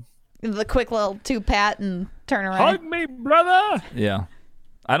 Boom boom. The quick little 2-pat and turn around. Hug me, brother. Yeah.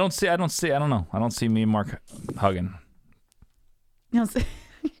 I don't know. I don't see me and Mark hugging. You know,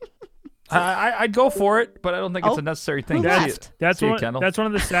 I'd go for it, but I don't think it's a necessary thing. who left? That's See you, one. Kendall. That's one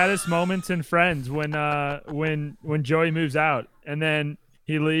of the saddest moments in Friends when Joey moves out and then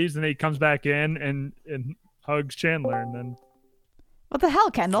he leaves and he comes back in and hugs Chandler and then What the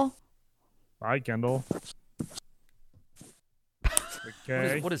hell, Kendall? bye Kendall.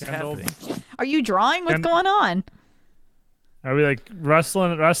 Okay. What is Kendall. happening? Are you drawing? What's going on? Are we like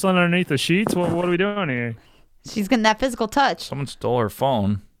wrestling underneath the sheets? What are we doing here? She's getting that physical touch. Someone stole her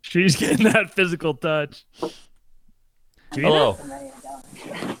phone. She's getting that physical touch. Hello.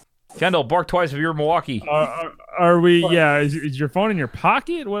 Kendall, bark twice if you're in Milwaukee. Are we? Yeah. Is your phone in your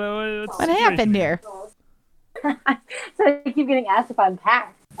pocket? What's What the happened situation? here? So I keep getting asked if I'm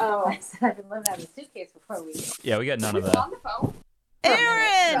packed. Oh, I said I've been living out of a suitcase before we. Yeah, we got none of that.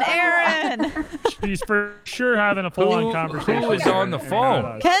 Aaron! She's for sure having a full-on conversation. who is on the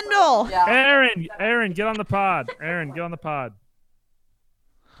phone? Kendall! Aaron, get on the pod. Aaron, get on the pod.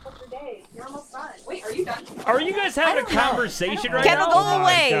 You're almost done. Wait, are you done? Are you guys having a conversation right Kendall, now? go Oh my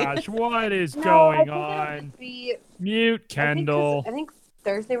away. gosh, what is No, going I think on? it'll be, Mute Kendall. I think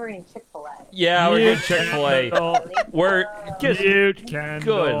Thursday we're getting Chick-fil-A. Yeah, we're Mute getting Chick-fil-A. Kendall. We're Mute good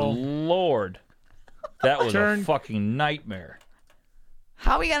Kendall. Lord. That was a Turn- fucking nightmare.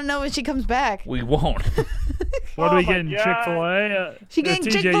 How are we gonna know when she comes back? We won't. What are we getting? Chick-fil-A? She getting TJ,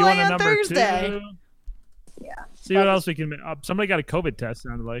 you Chick-fil-A want a on number Thursday. 2? Yeah. See what else we can. Somebody got a COVID test.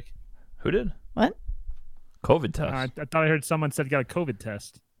 Sounded like. Who did? What? COVID test. I thought I heard someone said got a COVID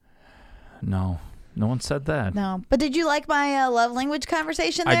test. No one said that. No. But did you like my love language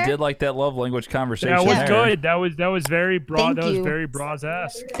conversation there? I did like that love language conversation. That was there. good. That was very broad. Thank That was you. very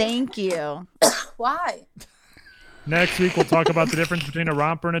Bros-esque. Thank you. Why? Next week we'll talk about the difference between a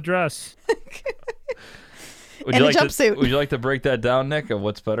romper and a dress. Would And you a like jumpsuit. would you like to break that down, Nick, of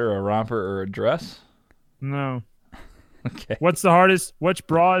what's better, a romper or a dress? No. Okay. What's the hardest? Which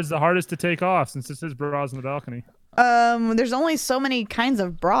bra is the hardest to take off? Since this is bras in the balcony. There's only so many kinds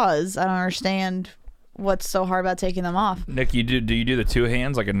of bras. I don't understand what's so hard about taking them off. Nick, do you do the two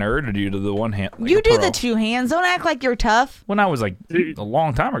hands like a nerd, or do you do the one hand? Like You a do pro? the two hands. Don't act like you're tough. When I was like Dude. a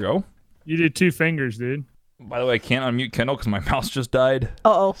long time ago. You did 2 fingers, dude. By the way, I can't unmute Kendall because my mouse just died.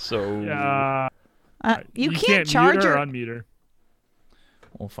 Uh-oh. So You can't charge mute her your... or unmute her.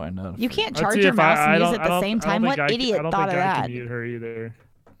 we'll find out. You can't Let's charge see your if mouse I and use don't- it at I the don't- same I don't time. think What I can- idiot I don't thought of think I that? can mute her either.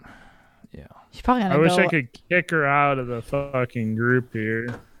 Yeah. She's probably gonna I wish go... I could kick her out of the fucking group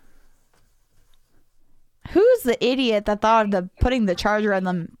here. Who's the idiot that thought of putting the charger on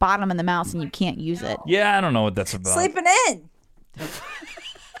the bottom of the mouse and you can't use it? Yeah, I don't know what that's about. Sleeping in.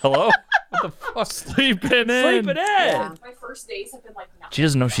 Hello? What the fuck? Sleeping in. Sleeping in. Yeah. My first days have been like nothing. She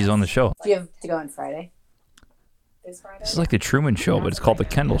doesn't know she's on the show. Do you have to go on Friday? This Friday. This is like the Truman Show, but it's called the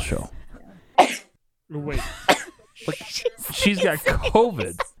Kendall Show. Wait. She's got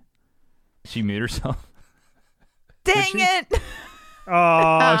COVID. She mute herself. Dang she? it!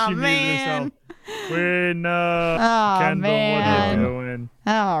 Oh, she muted man. herself. We're no. Oh, Kendall, man. what are you doing?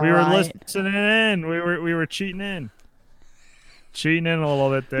 All We were right. listening in. We were cheating in. Cheating in a little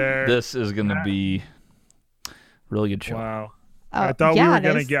bit there. This is gonna be a really good show. Wow. Oh, I thought yeah, we were it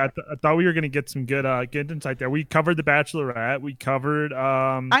gonna is. get. I thought we were gonna get some good insight there. We covered the Bachelorette. We covered.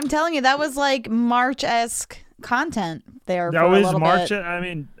 I'm telling you, that was like March-esque content there. That for a was little March. Bit. I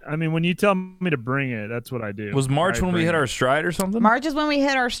mean, when you tell me to bring it, that's what I do. Was March I when we bring hit it. our stride or something? March is when we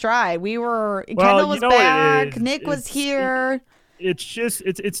hit our stride. We were Well, Kendall you was know what it back. is. Nick was here. It's just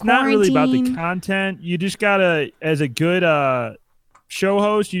it's not really about the Quarantine. content. You just gotta, as a good show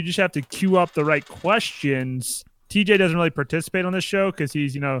host, you just have to queue up the right questions. TJ doesn't really participate on this show because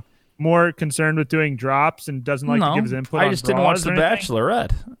he's more concerned with doing drops and doesn't like to give his input. I on just didn't watch bras The or anything.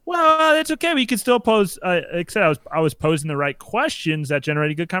 Bachelorette. Well, it's okay. We can still pose. Like I said, I was posing the right questions that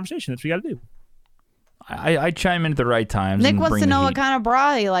generate a good conversation. That's what you got to do. I chime in at the right times. Nick and wants bring to the know heat. what kind of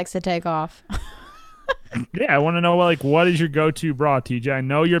bra he likes to take off. Yeah, I want to know what is your go-to bra, TJ? I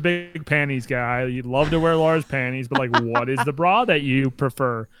know you're a big panties guy. You love to wear Lars panties, but what is the bra that you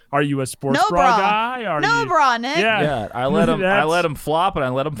prefer? Are you a sports No bra. guy? Are No you, bra, Nick. Yeah, Yeah, I let him. I That's- let him flop and I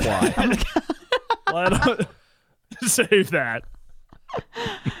let him fly. Let 'em- save that.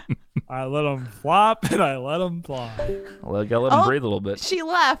 I let them flop and I let them fly. I gotta let him Oh. breathe a little bit. She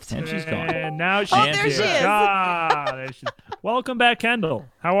left. And she's gone. And now she's Oh, there she is. Ah, there she is. Welcome back, Kendall.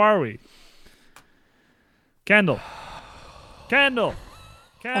 How are we? Kendall. I'm here.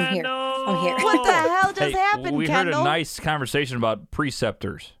 Kendall. I'm here. What the hell just Hey, happened, we heard Kendall? a nice conversation about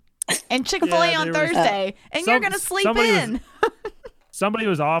preceptors. And Chick-fil-A Yeah, on there was- Thursday. And you're Some- going to sleep somebody was- in. Somebody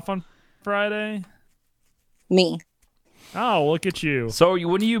was off on Friday. Me. Oh, look at you. So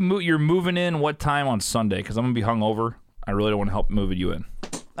when you're moving in, what time on Sunday? Because I'm gonna be hungover. I really don't want to help moving you in.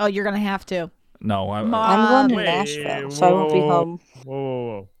 Oh, you're going to have to. No, I'm going to Wait, Nashville, so I won't be home.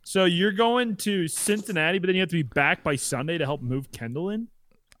 Whoa. So you're going to Cincinnati, but then you have to be back by Sunday to help move Kendall in?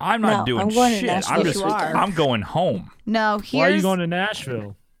 I'm not No, doing I'm going to shit. Nashville I'm this just weekend. I'm going home. No, Why are you here's going to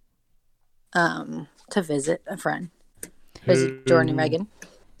Nashville? To visit a friend. Visit Jordan and Megan.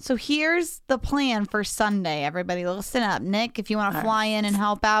 So here's the plan for Sunday. Everybody listen up. Nick, if you want to fly in and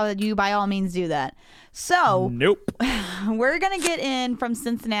help out, you by all means do that. So Nope. we're going to get in from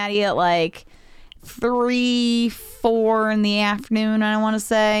Cincinnati at like 3, 4 in the afternoon, I want to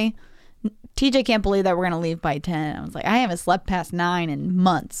say. TJ can't believe that we're going to leave by 10. I was like, I haven't slept past 9 in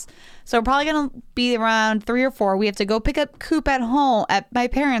months. So we're probably going to be around 3 or 4. We have to go pick up Coop at home at my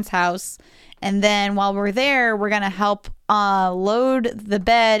parents' house. And then while we're there, we're going to help load the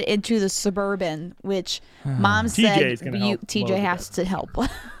bed into the Suburban, which Mom said TJ's gonna help load TJ the has to help.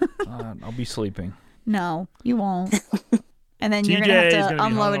 I'll be sleeping. No, you won't. And then you're going to TJ is have gonna to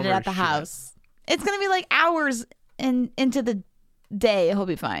be unload it hungover at as the shit. house. It's going to be like hours into the day. He'll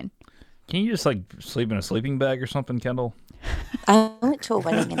be fine. Can you just like sleep in a sleeping bag or something, Kendall? I went to a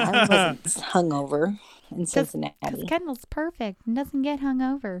wedding and I wasn't hungover in Cincinnati. Because Kendall's perfect and doesn't get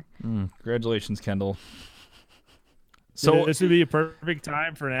hungover. Congratulations, Kendall. So So this would be a perfect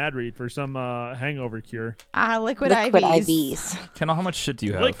time for an ad read for some hangover cure. Liquid Liquid IVs. IVs. Kendall, how much shit do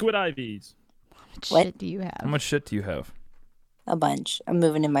you have? Liquid IVs. What What? shit do you have? How much shit do you have? A bunch. I'm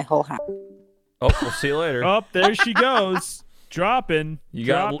moving in my whole house. Oh, we'll see you later. Oh, there she goes. Dropping. you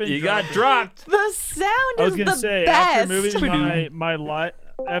got dropping. dropped. The sound I was is gonna the say best. after moving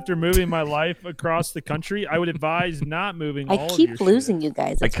after moving my life across the country, I would advise not moving. I all of keep your losing shit. you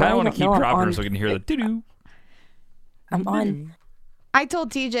guys. I That's kind of why want to don't keep know dropping her I'm so I can hear the doo-doo. I'm on. I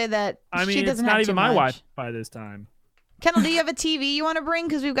told TJ that I she mean, it's doesn't not have even too my much. Wi-Fi this time. Kendall, do you have a TV you want to bring?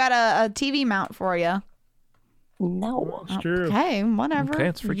 Because we've got a TV mount for you. No. It's true. Okay, whatever. Okay,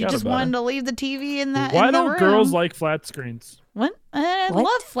 let's freak you out just about wanted it. to leave the TV in that. Why in the don't room. girls like flat screens? What? I What?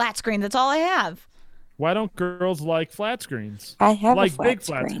 love flat screen. That's all I have. Why don't girls like flat screens? I have Like a flat big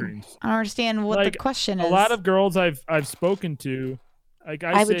flat screen. screens. I don't understand what Like, the question is. A lot of girls I've spoken to, like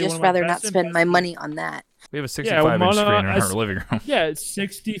I say would just one of my rather not best spend my investments- money on that. We have a Yeah, 65-inch well, screen in I s- our living room. Yeah,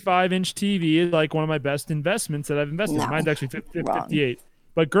 65-inch TV is like one of my best investments that I've invested. No. in. Mine's actually Wrong. 58.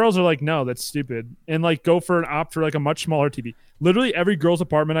 But girls are like, no, that's stupid, and like go for an opt for like a much smaller TV. Literally every girl's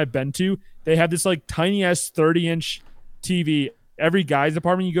apartment I've been to, they have this like tiny ass 30-inch TV. Every guy's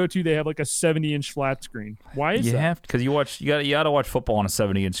apartment you go to, they have like a 70-inch flat screen. Why is You that? have because you got to watch football on a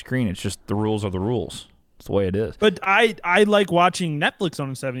 70-inch screen. It's just the rules are the rules. It's the way it is. But I like watching Netflix on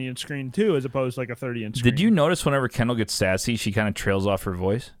a 70-inch screen too, as opposed to like a 30-inch screen. Did you notice whenever Kendall gets sassy, she kind of trails off her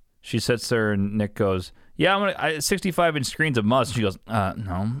voice? She sits there and Nick goes, "Yeah, 65-inch screen's a must." She goes,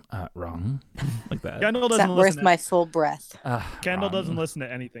 "No, wrong," like that. Kendall It's doesn't not worth listen. my full breath. Kendall Wrong. doesn't listen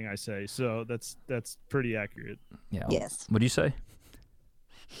to anything I say, so that's pretty accurate. Yeah. Yes. What'd you say?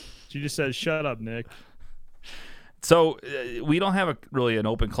 She just says, "Shut up, Nick." So we don't have really an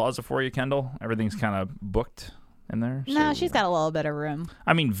open closet for you, Kendall. Everything's kind of booked in there. No, so- she's got a little bit of room.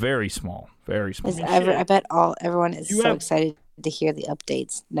 I mean, very small, very small. I bet everyone is You so have- excited to hear the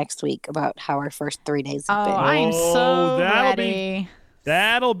updates next week about how our first 3 days Oh, have been. I'm so that'll be- ready.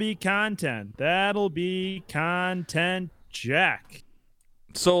 That'll be content. That'll be content, Jack.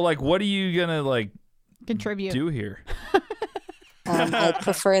 So, like, what are you gonna like Contribute. do here? I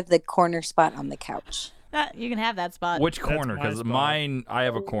prefer the corner spot on the couch. You can have that spot. Which corner? my Because spot. mine, I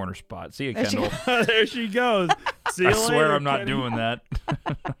have a corner spot. See you, There she Kendall. There she goes. See you I swear later, I'm not Kenny. doing that.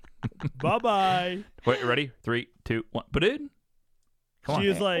 Bye-bye. Wait, ready? 3, 2, 1. But it. Come on. She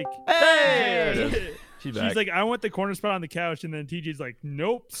was like, Hey, there it is. She's back. she's like, I want the corner spot on the couch, and then TJ's like,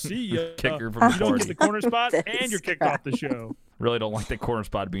 nope, see ya. Kick her from the You don't get party. the corner spot, This and you're is kicked off the show. Really don't like the corner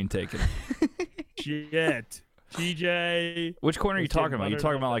spot being taken. Shit. TJ. Which corner are you Let's get talking about? You buttered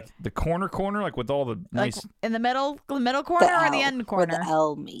talking like about like the corner, like with all the Like nice? in the middle corner or the end where corner? the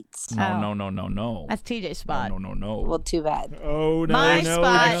L meets. No, Oh. no. That's TJ's spot. No. Well, too bad. Oh, no, My no,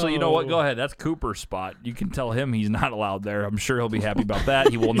 spot. Actually, you know what? Go ahead. That's Cooper's spot. You can tell him he's not allowed there. I'm sure he'll be happy about that.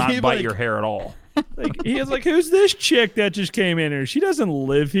 He will not He's bite like- your hair at all. Like, he was like, who's this chick that just came in here? She doesn't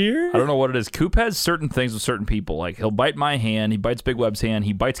live here. I don't know what it is. Coop has certain things with certain people. Like he'll bite my hand. He bites Big Web's hand.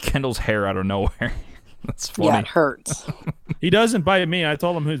 He bites Kendall's hair out of nowhere. That's funny. Yeah, it hurts. He doesn't bite me. I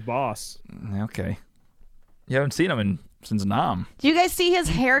told him who's boss. Okay. You haven't seen him in since Nam. Do you guys see his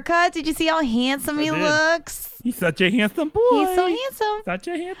haircut? Did you see how handsome he did. looks? He's such a handsome boy. He's so handsome. Such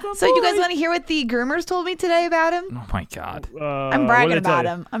a handsome So boy. you guys want to hear what the groomers told me today about him? Oh my God. I'm what bragging did they tell about you?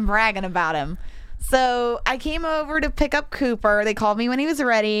 him. I'm bragging about him. So I came over to pick up Cooper. They called me when he was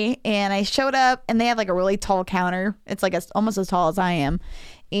ready, and I showed up, and they have like a really tall counter. It's like almost as tall as I am.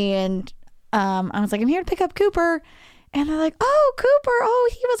 And I was like, I'm here to pick up Cooper. And they're like, oh, Cooper. Oh,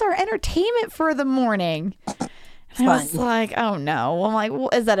 he was our entertainment for the morning. And I was like, oh, no. I'm like, well,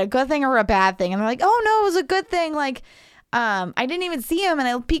 is that a good thing or a bad thing? And they're like, oh, no, it was a good thing. Like, I didn't even see him, and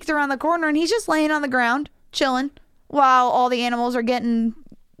I peeked around the corner, and he's just laying on the ground, chilling, while all the animals are getting,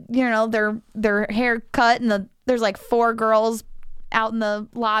 you know, their hair cut, and there's like 4 girls out in the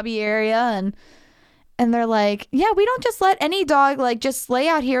lobby area, and they're like, yeah, we don't just let any dog like just lay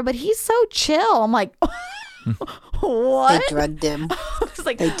out here, but he's so chill. I'm like, what? They drugged him. I was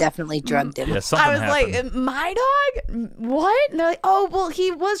like, They definitely drugged him. Yeah, something I was happened. like, my dog? What? And they're like, oh, well, he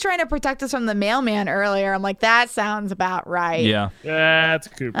was trying to protect us from the mailman earlier. I'm like, that sounds about right. Yeah. That's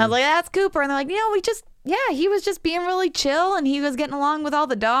Cooper. I was like, that's Cooper. And they're like, he was just being really chill, and he was getting along with all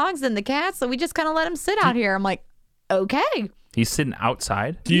the dogs and the cats, so we just kind of let him sit out here. I'm like, okay. He's sitting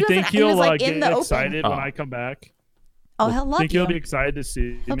outside. Do you he think was he'll like get in the open. excited when Oh. I come back? Oh, he'll love Think you. he'll be excited to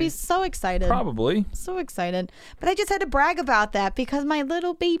see He'll me? be so excited. Probably. So excited. But I just had to brag about that because my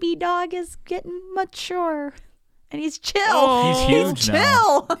little baby dog is getting mature. And he's chill. He's huge He's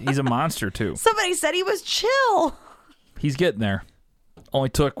now. chill. He's a monster too. Somebody said he was chill. He's getting there. Only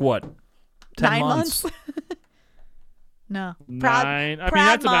took what? 10 9 months. No. 9. I mean,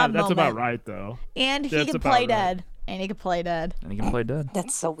 that's mom about moment. right though. And he That's can about play right. dead. And he can play dead. And he can play dead.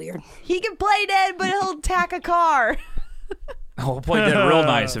 That's so weird. He can play dead, but he'll attack a car. Oh, he'll play dead real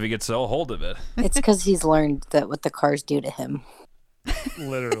nice if he gets a hold of it. It's because he's learned that what the cars do to him.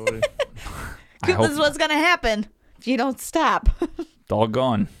 Literally. I hope This is what's going to happen if you don't stop.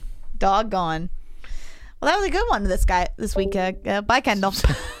 doggone. Doggone. Well, that was a good one this week. Bye, Kendall.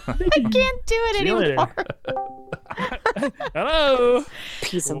 I can't do it See you later. anymore. Hello.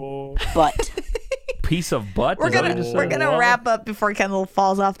 Piece of Oh. butt. Piece of butt? We're Is that what you gonna just we're said? gonna wrap up before Kendall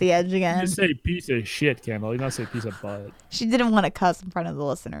falls off the edge again. You say piece of shit, Kendall. You don't say piece of butt. She didn't want to cuss in front of the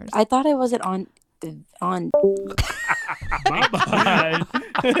listeners. I thought I wasn't on. Bye bye.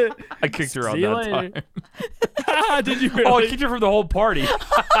 I kicked her out See you that later. time. Did you Oh, I really? kicked her from the whole party.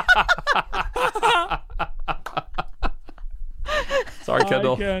 Sorry,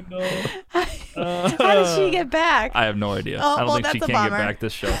 Kendall. Hi, Kendall. How did she get back? I have no idea. Oh, I don't well, think she that's a can get bummer. back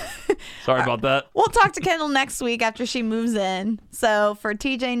this show. Sorry about that. We'll talk to Kendall next week after she moves in. So for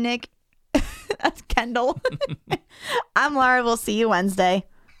TJ, Nick, that's Kendall. I'm Laura. We'll see you Wednesday.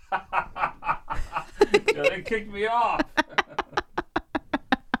 They kicked me off.